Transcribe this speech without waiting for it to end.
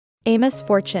Amos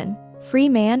Fortune. Free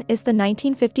Man is the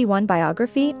 1951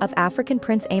 biography of African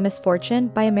Prince Amos Fortune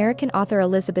by American author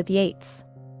Elizabeth Yates.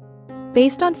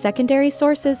 Based on secondary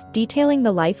sources detailing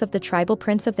the life of the tribal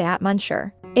prince of the At-mun-shi,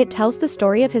 it tells the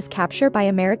story of his capture by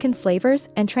American slavers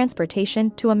and transportation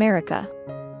to America.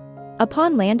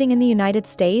 Upon landing in the United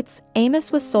States,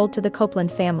 Amos was sold to the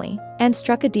Copeland family and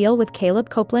struck a deal with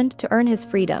Caleb Copeland to earn his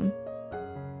freedom.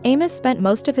 Amos spent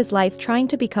most of his life trying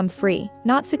to become free,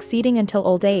 not succeeding until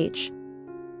old age.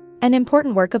 An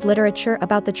important work of literature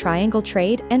about the triangle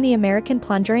trade and the American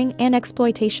plundering and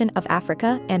exploitation of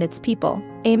Africa and its people,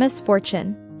 Amos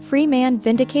Fortune. Free Man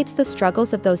vindicates the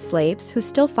struggles of those slaves who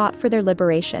still fought for their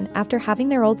liberation after having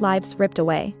their old lives ripped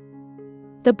away.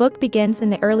 The book begins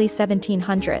in the early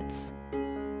 1700s.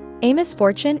 Amos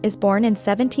Fortune is born in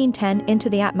 1710 into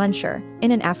the At-mun-shi,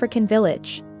 in an African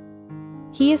village.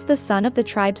 He is the son of the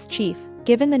tribe's chief,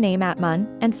 given the name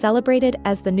At-mun, and celebrated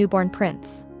as the newborn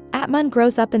prince. At-mun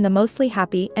grows up in the mostly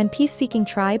happy and peace-seeking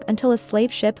tribe until a slave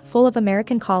ship full of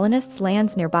American colonists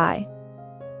lands nearby.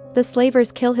 The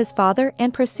slavers kill his father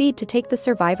and proceed to take the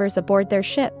survivors aboard their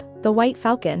ship, the White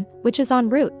Falcon, which is en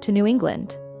route to New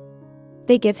England.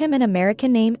 They give him an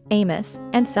American name, Amos,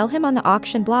 and sell him on the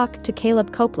auction block to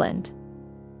Caleb Copeland.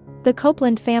 The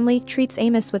Copeland family treats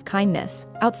Amos with kindness,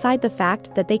 outside the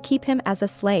fact that they keep him as a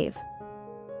slave.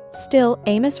 Still,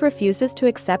 Amos refuses to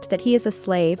accept that he is a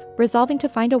slave, resolving to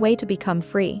find a way to become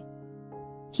free.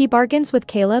 He bargains with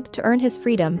Caleb to earn his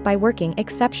freedom by working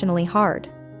exceptionally hard.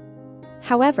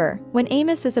 However, when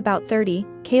Amos is about 30,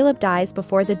 Caleb dies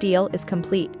before the deal is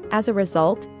complete. As a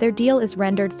result, their deal is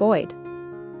rendered void.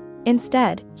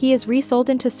 Instead, he is resold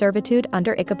into servitude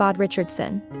under Ichabod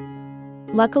Richardson.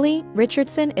 Luckily,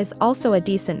 Richardson is also a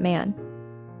decent man.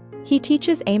 He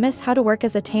teaches Amos how to work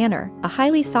as a tanner, a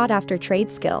highly sought-after trade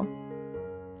skill.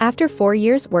 After 4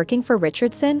 years working for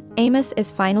Richardson, Amos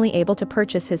is finally able to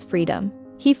purchase his freedom.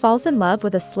 He falls in love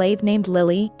with a slave named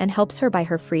Lily and helps her buy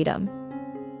her freedom.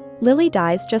 Lily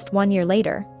dies just 1 year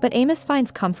later, but Amos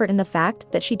finds comfort in the fact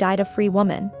that she died a free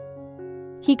woman.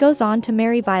 He goes on to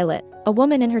marry Violet, a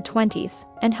woman in her 20s,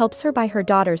 and helps her buy her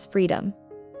daughter's freedom.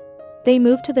 They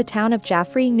move to the town of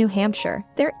Jaffrey, New Hampshire.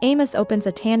 There, Amos opens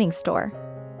a tanning store.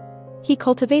 He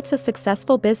cultivates a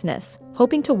successful business,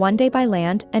 hoping to one day buy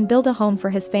land and build a home for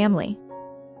his family.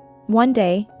 One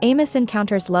day, Amos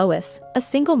encounters Lois, a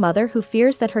single mother who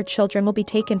fears that her children will be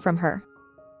taken from her.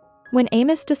 When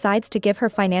Amos decides to give her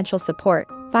financial support,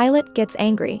 Violet gets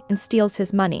angry and steals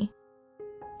his money.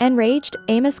 Enraged,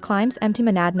 Amos climbs Empty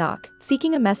Monadnock,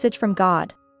 seeking a message from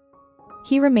God.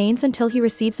 He remains until he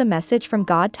receives a message from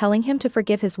God telling him to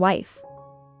forgive his wife.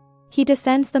 He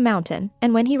descends the mountain,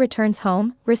 and when he returns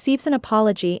home, receives an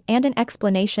apology and an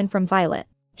explanation from Violet.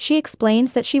 She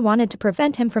explains that she wanted to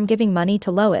prevent him from giving money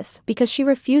to Lois because she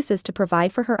refuses to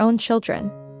provide for her own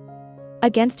children.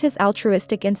 Against his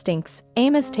altruistic instincts,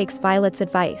 Amos takes Violet's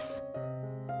advice.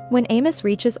 When Amos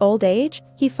reaches old age,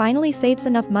 he finally saves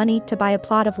enough money to buy a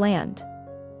plot of land.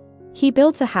 He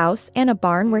builds a house and a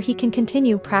barn where he can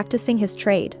continue practicing his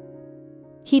trade.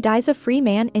 He dies a free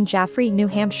man in Jaffrey, New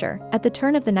Hampshire, at the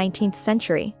turn of the 19th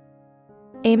century.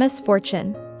 Amos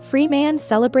Fortune. Free Man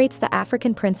celebrates the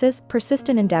African prince's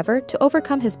persistent endeavor to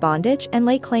overcome his bondage and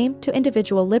lay claim to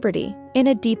individual liberty in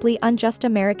a deeply unjust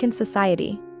American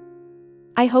society.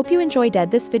 I hope you enjoyed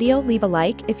this video. Leave a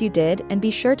like if you did and be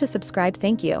sure to subscribe.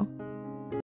 Thank you.